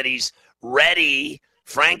believe that he's ready,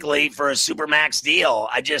 frankly, for a Supermax deal.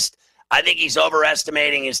 I think he's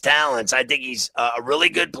overestimating his talents. I think he's a really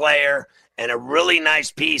good player and a really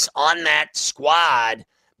nice piece on that squad,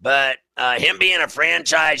 but him being a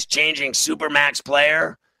franchise-changing Supermax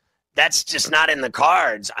player, that's just not in the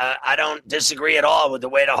cards. I don't disagree at all with the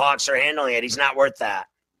way the Hawks are handling it. He's not worth that.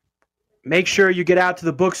 Make sure you get out to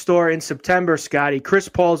the bookstore in September, Scotty. Chris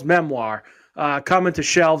Paul's memoir coming to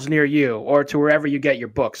shelves near you or to wherever you get your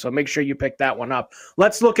books. So make sure you pick that one up.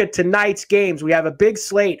 Let's look at tonight's games. We have a big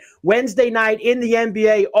slate. Wednesday night in the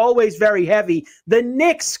NBA, always very heavy. The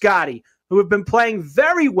Knicks, Scotty, who have been playing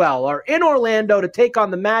very well, are in Orlando to take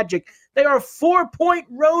on the Magic. They are 4-point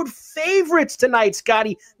road favorites tonight,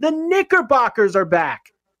 Scotty. The Knickerbockers are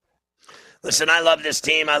back. Listen, I love this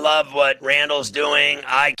team. I love what Randall's doing.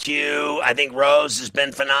 IQ. I think Rose has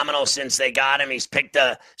been phenomenal since they got him. He's picked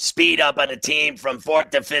the speed up on the team from 4th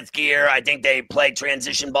to 5th gear. I think they play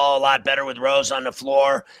transition ball a lot better with Rose on the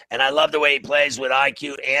floor. And I love the way he plays with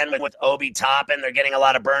IQ and with Obi Toppin. They're getting a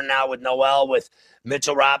lot of burn now with Noel, with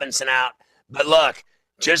Mitchell Robinson out. But look,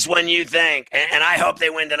 just when you think, and I hope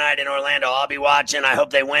they win tonight in Orlando. I'll be watching. I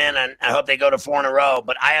hope they win, and I hope they go to 4 in a row.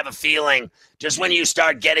 But I have a feeling just when you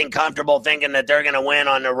start getting comfortable thinking that they're going to win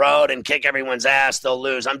on the road and kick everyone's ass, they'll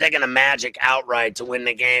lose. I'm taking the Magic outright to win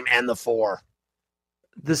the game and the 4.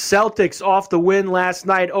 The Celtics off the win last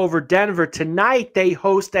night over Denver. Tonight they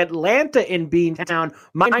host Atlanta in Beantown,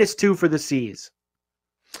 -2 for the C's.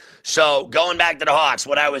 So going back to the Hawks,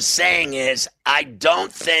 what I was saying is I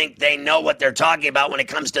don't think they know what they're talking about when it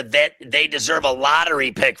comes to that. They deserve a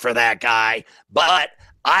lottery pick for that guy, but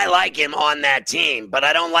I like him on that team, but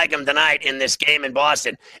I don't like him tonight in this game in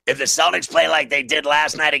Boston. If the Celtics play like they did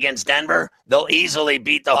last night against Denver, they'll easily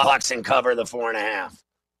beat the Hawks and cover the 4.5.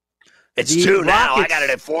 It's 2 now. I got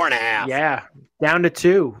it at 4.5. Yeah, down to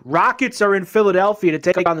 2. Rockets are in Philadelphia to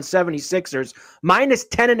take on the 76ers.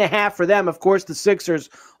 -10.5 for them. Of course, the Sixers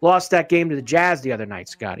lost that game to the Jazz the other night,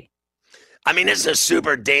 Scotty. I mean, this is a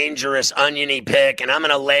super dangerous oniony pick, and I'm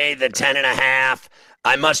going to lay the 10.5.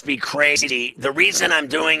 I must be crazy. The reason I'm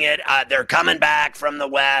doing it, they're coming back from the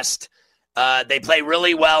West. They play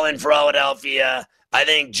really well in Philadelphia. I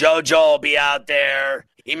think JoJo will be out there.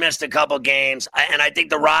 He missed a couple games. And I think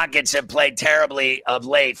the Rockets have played terribly of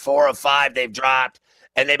late. 4 of 5 they've dropped,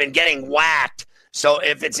 and they've been getting whacked. So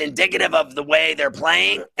if it's indicative of the way they're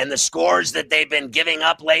playing and the scores that they've been giving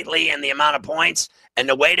up lately and the amount of points and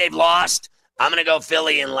the way they've lost, I'm going to go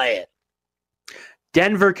Philly and lay it.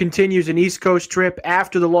 Denver continues an East Coast trip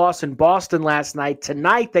after the loss in Boston last night.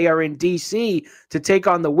 Tonight they are in D.C. to take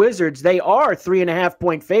on the Wizards. They are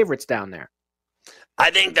 3.5-point favorites down there. I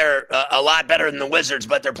think they're a lot better than the Wizards,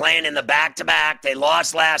 but they're playing in the back-to-back. They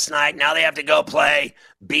lost last night. Now they have to go play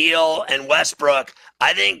Beal and Westbrook.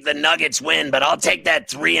 I think the Nuggets win, but I'll take that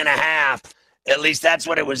 3.5. At least that's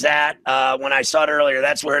what it was at when I saw it earlier.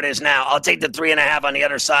 That's where it is now. I'll take the 3.5 on the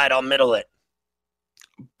other side. I'll middle it.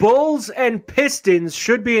 Bulls and Pistons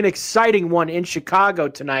should be an exciting one in Chicago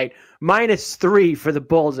tonight. -3 for the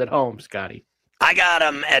Bulls at home, Scotty. I got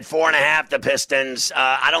them at 4.5, the Pistons.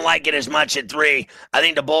 I don't like it as much at 3. I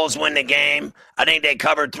think the Bulls win the game. I think they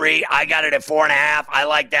covered 3. I got it at 4.5. I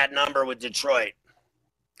like that number with Detroit.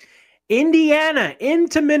 Indiana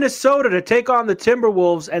into Minnesota to take on the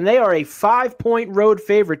Timberwolves, and they are a 5-point road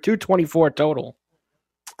favorite, 224 total.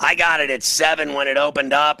 I got it at 7 when it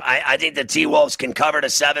opened up. I think the T-Wolves can cover to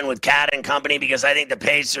 7 with Cat and company because I think the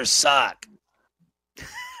Pacers suck.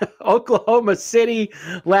 Oklahoma City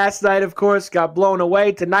last night, of course, got blown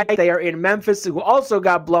away. Tonight they are in Memphis, who also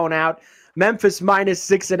got blown out. Memphis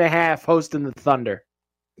 -6.5 hosting the Thunder.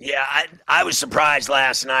 Yeah, I was surprised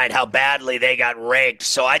last night how badly they got raked.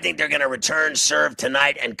 So I think they're going to return serve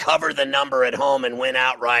tonight and cover the number at home and win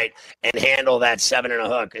outright and handle that 7 and a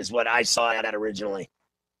hook is what I saw at originally.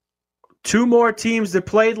 2 more teams that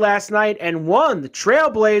played last night and won. The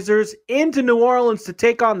Trailblazers into New Orleans to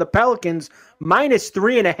take on the Pelicans,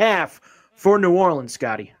 -3.5 for New Orleans,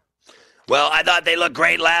 Scotty. Well, I thought they looked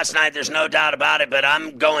great last night. There's no doubt about it, but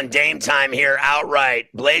I'm going Dame time here outright.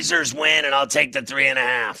 Blazers win, and I'll take the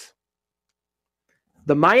 3.5.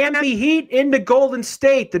 The Miami Heat into Golden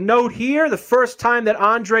State. The note here, the first time that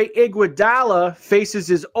Andre Iguodala faces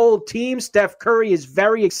his old team. Steph Curry is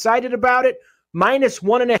very excited about it.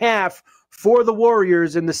 -1.5 for the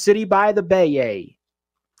Warriors in the city by the Bay.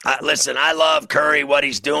 Listen, I love Curry. What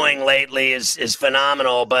he's doing lately is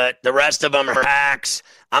phenomenal, but the rest of them are hacks.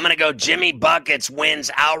 I'm going to go Jimmy Buckets wins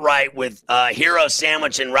outright with Hero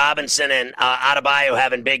Sandwich and Robinson and Adebayo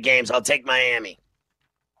having big games. I'll take Miami.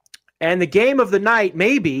 And the game of the night,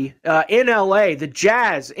 maybe, in L.A., the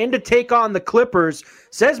Jazz in to take on the Clippers.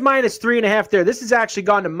 Says -3.5 there. This has actually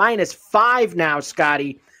gone to -5 now,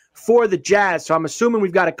 Scotty, for the Jazz. So I'm assuming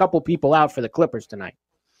we've got a couple people out for the Clippers tonight.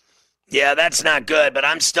 Yeah, that's not good, but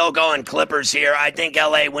I'm still going Clippers here. I think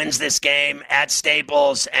L.A. wins this game at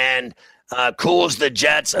Staples and cools the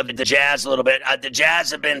Jets of the Jazz a little bit. The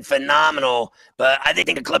Jazz have been phenomenal, but I think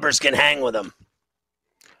the Clippers can hang with them.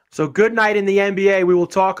 So good night in the NBA. We will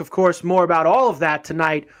talk, of course, more about all of that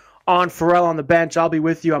tonight on Pharrell on the Bench. I'll be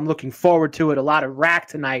with you. I'm looking forward to it. A lot of rack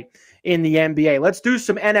tonight in the NBA. Let's do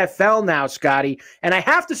some NFL now, Scotty. And I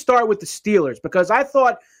have to start with the Steelers because I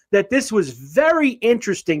thought that this was very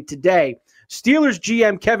interesting today. Steelers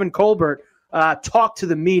GM Kevin Colbert talked to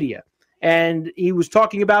the media, and he was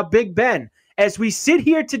talking about Big Ben. As we sit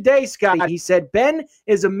here today, Scotty, he said Ben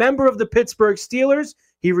is a member of the Pittsburgh Steelers.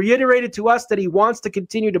 He reiterated to us that he wants to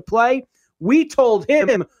continue to play. We told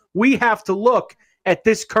him we have to look at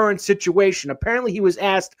this current situation. Apparently, he was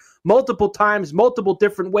asked multiple times, multiple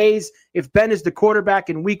different ways, if Ben is the quarterback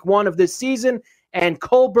in week 1 of this season, and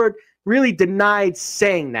Colbert really denied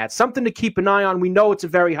saying that. Something to keep an eye on. We know it's a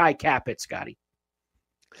very high cap hit, Scotty.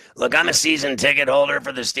 Look, I'm a season ticket holder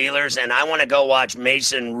for the Steelers, and I want to go watch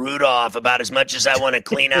Mason Rudolph about as much as I want to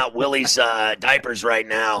clean out Willie's diapers right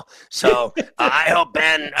now. So I hope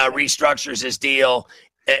Ben restructures his deal.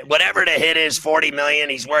 Whatever the hit is, $40 million,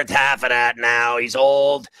 he's worth half of that now. He's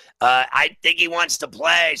old. I think he wants to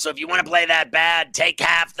play. So if you want to play that bad, take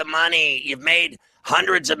half the money. You've made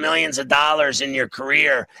hundreds of millions of dollars in your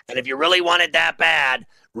career, and if you really want it that bad,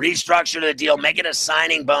 restructure the deal, make it a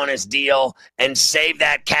signing bonus deal, and save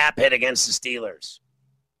that cap hit against the Steelers.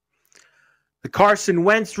 The Carson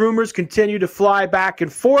Wentz rumors continue to fly back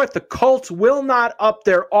and forth. The Colts will not up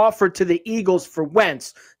their offer to the Eagles for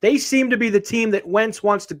Wentz. They seem to be the team that Wentz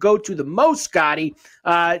wants to go to the most, Scotty.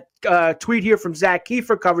 Tweet here from Zach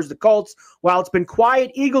Kiefer covers the Colts. While it's been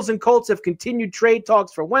quiet, Eagles and Colts have continued trade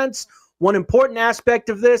talks for Wentz. One important aspect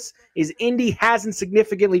of this is Indy hasn't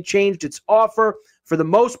significantly changed its offer. For the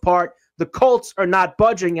most part, the Colts are not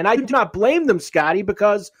budging, and I do not blame them, Scotty,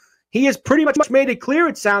 because he has pretty much made it clear,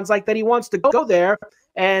 it sounds like, that he wants to go there,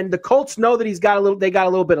 and the Colts know that they got a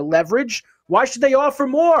little bit of leverage. Why should they offer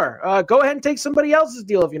more? Go ahead and take somebody else's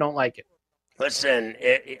deal if you don't like it. Listen,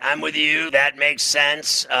 I'm with you. That makes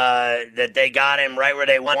sense that they got him right where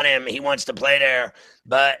they want him. He wants to play there,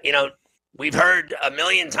 but, we've heard a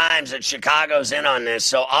million times that Chicago's in on this,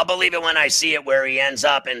 so I'll believe it when I see it where he ends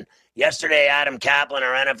up. And yesterday, Adam Kaplan,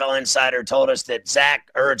 our NFL insider, told us that Zach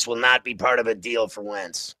Ertz will not be part of a deal for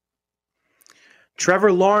Wentz.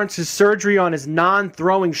 Trevor Lawrence's surgery on his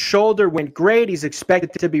non-throwing shoulder went great. He's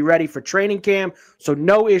expected to be ready for training camp, so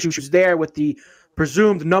no issues there with the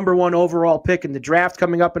presumed number 1 overall pick in the draft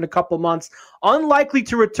coming up in a couple months. Unlikely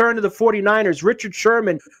to return to the 49ers, Richard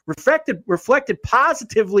Sherman reflected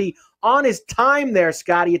positively on his time there,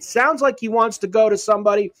 Scotty. It sounds like he wants to go to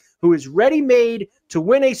somebody who is ready-made to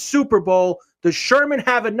win a Super Bowl. Does Sherman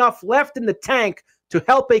have enough left in the tank to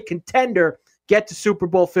help a contender get to Super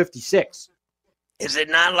Bowl 56? Is it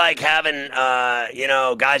not like having,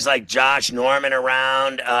 guys like Josh Norman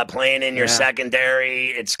around playing in your secondary?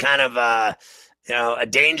 It's kind of a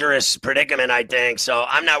dangerous predicament, I think. So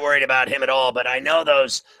I'm not worried about him at all. But I know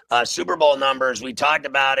those Super Bowl numbers. We talked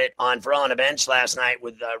about it on Pharrell on the Bench last night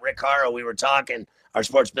with Rick Haro. We were talking, our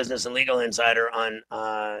sports business and legal insider on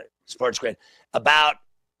Sports Grid, about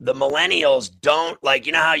the millennials don't, like,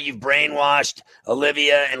 how you've brainwashed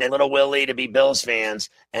Olivia and little Willie to be Bills fans,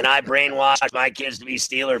 and I brainwashed my kids to be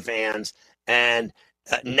Steeler fans. And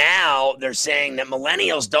now they're saying that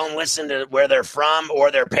millennials don't listen to where they're from or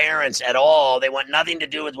their parents at all. They want nothing to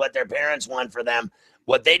do with what their parents want for them.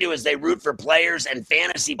 What they do is they root for players and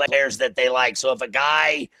fantasy players that they like. So if a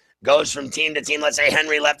guy goes from team to team, let's say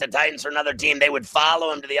Henry left the Titans for another team, they would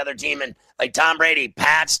follow him to the other team. And like Tom Brady,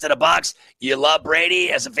 Pats to the Bucks. You love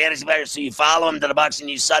Brady as a fantasy player, so you follow him to the Bucks and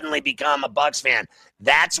you suddenly become a Bucks fan.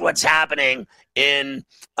 That's what's happening in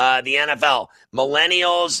the NFL.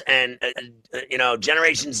 Millennials and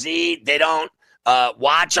Generation Z, they don't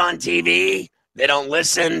watch on TV. They don't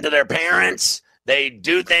listen to their parents. They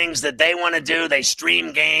do things that they want to do. They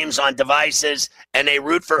stream games on devices, and they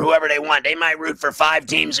root for whoever they want. They might root for 5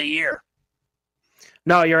 teams a year.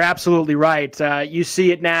 No, you're absolutely right. You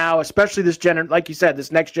see it now, especially this like you said,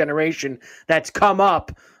 this next generation that's come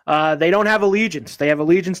up they don't have allegiance. They have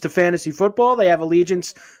allegiance to fantasy football. They have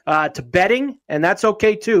allegiance to betting, and that's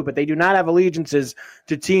okay too. But they do not have allegiances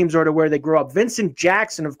to teams or to where they grew up. Vincent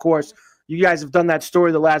Jackson, of course, you guys have done that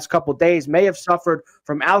story the last couple of days, may have suffered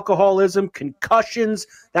from alcoholism, concussions.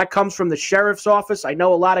 That comes from the sheriff's office. I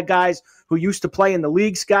know a lot of guys who used to play in the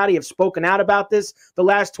league, Scotty, have spoken out about this the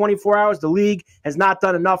last 24 hours. The league has not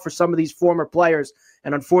done enough for some of these former players,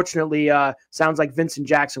 and unfortunately, sounds like Vincent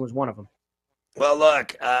Jackson was one of them. Well,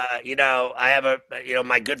 look, I have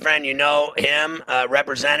my good friend, him,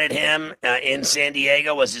 represented him in San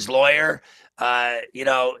Diego, was his lawyer.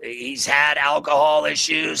 He's had alcohol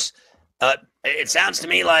issues. It sounds to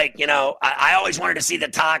me like, I always wanted to see the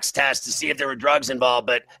tox test to see if there were drugs involved,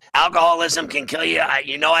 but alcoholism can kill you.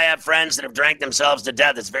 I have friends that have drank themselves to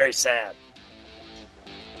death. It's very sad.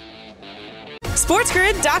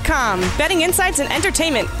 SportsGrid.com. Betting insights and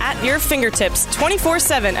entertainment at your fingertips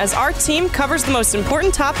 24/7 as our team covers the most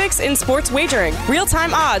important topics in sports wagering.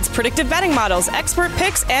 Real-time odds, predictive betting models, expert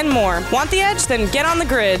picks, and more. Want the edge? Then get on the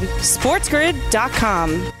grid.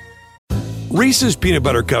 SportsGrid.com. Reese's peanut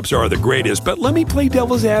butter cups are the greatest, but let me play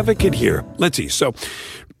devil's advocate here. Let's see. So,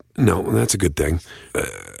 no, that's a good thing.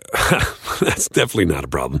 That's definitely not a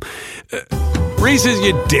problem. Reese's,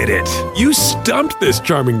 you did it. You stumped this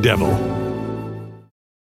charming devil.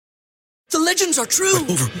 The legends are true.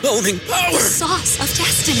 Overwhelming power! The sauce of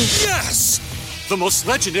destiny. Yes! The most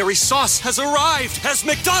legendary sauce has arrived as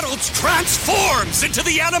McDonald's transforms into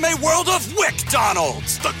the anime world of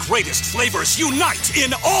WickDonald's. The greatest flavors unite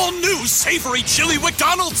in all new savory chili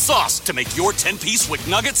McDonald's sauce to make your 10-piece Wick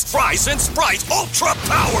Nuggets, fries, and Sprite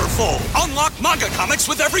ultra-powerful. Unlock manga comics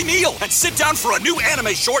with every meal and sit down for a new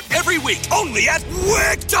anime short every week only at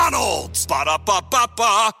WickDonald's.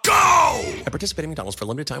 Ba-da-ba-ba-ba, go! At participating McDonald's for a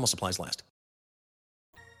limited time while supplies last.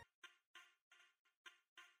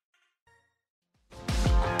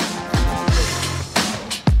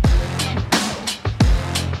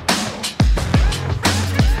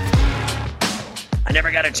 I never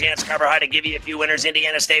got a chance, Carver High, to give you a few winners.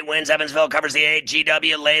 Indiana State wins. Evansville covers the 8.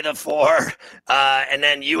 GW lay the 4. And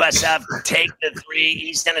then USF take the 3.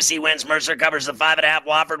 East Tennessee wins. Mercer covers the 5.5.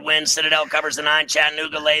 Wofford wins. Citadel covers the 9.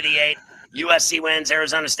 Chattanooga lay the 8. USC wins.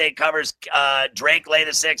 Arizona State covers. Drake lay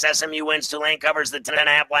the 6. SMU wins. Tulane covers the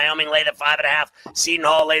 10.5. Wyoming lay the 5.5. Seton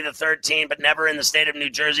Hall lay the 13, but never in the state of New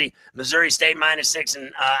Jersey. Missouri State -6,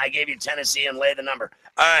 and I gave you Tennessee and lay the number.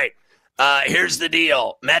 All right. Here's the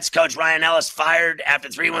deal. Mets coach Ryan Ellis fired after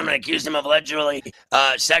 3 women accused him of allegedly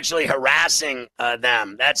sexually harassing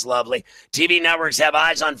them. That's lovely. TV networks have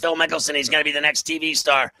eyes on Phil Mickelson. He's going to be the next TV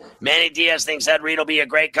star. Manny Diaz thinks Ed Reed will be a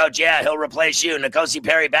great coach. Yeah, he'll replace you. Nkosi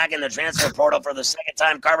Perry back in the transfer portal for the second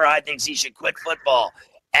time. Carver High thinks he should quit football.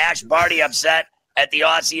 Ash Barty upset at the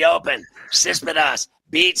Aussie Open. Cespedes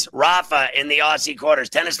beats Rafa in the Aussie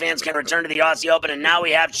quarters. Tennis fans can return to the Aussie Open, and now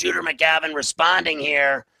we have Shooter McGavin responding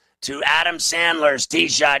here to Adam Sandler's tee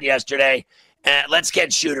shot yesterday. Let's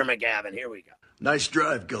get Shooter McGavin. Here we go. Nice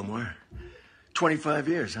drive, Gilmore. 25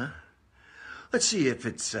 years, huh? Let's see if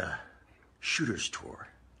it's Shooter's tour.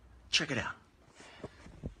 Check it out.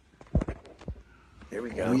 Here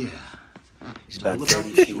we go. Oh, yeah. He's about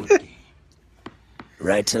 30 feet.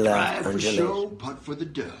 Right to left. Drive for show, putt for the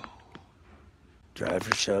dough. Drive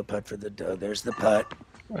for show, putt for the dough. There's the putt.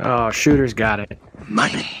 Oh, Shooter's got it.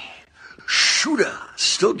 Money. Shooter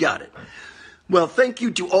still got it. Well, thank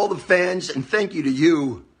you to all the fans, and thank you to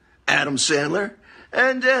you, Adam Sandler.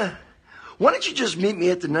 And why don't you just meet me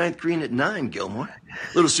at the 9th green at 9, Gilmore?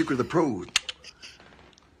 Little secret of the pros.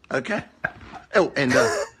 Okay? Oh, and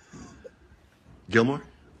Gilmore,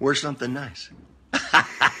 wear something nice.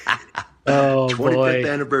 Oh, 25th boy.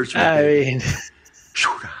 anniversary. I baby. mean,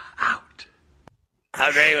 Shooter out.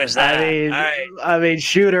 How great was that? I mean,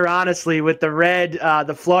 Shooter, honestly, with the red,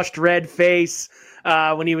 the flushed red face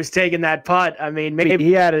when he was taking that putt. I mean, maybe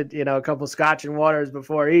he had a couple scotch and waters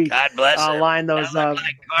before he God bless him. lined those up.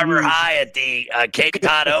 Like Carver High at the Cape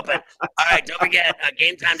Cod Open. All right, don't forget,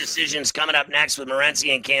 Game Time Decisions coming up next with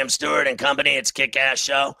Morency and Cam Stewart and company. It's Kick-Ass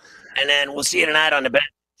Show. And then we'll see you tonight on the bet,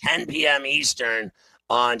 10 p.m. Eastern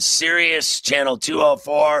on Sirius Channel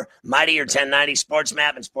 204, Mightier 1090, Sports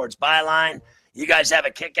Map and Sports Byline. You guys have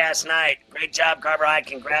a kick-ass night. Great job, Carver High.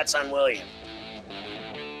 Congrats on William.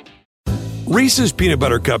 Reese's peanut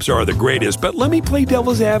butter cups are the greatest, but let me play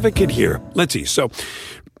devil's advocate here. Let's see. So,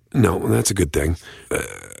 no, that's a good thing.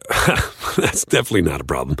 That's definitely not a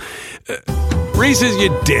problem. Reese's,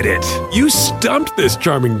 you did it. You stumped this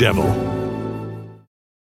charming devil.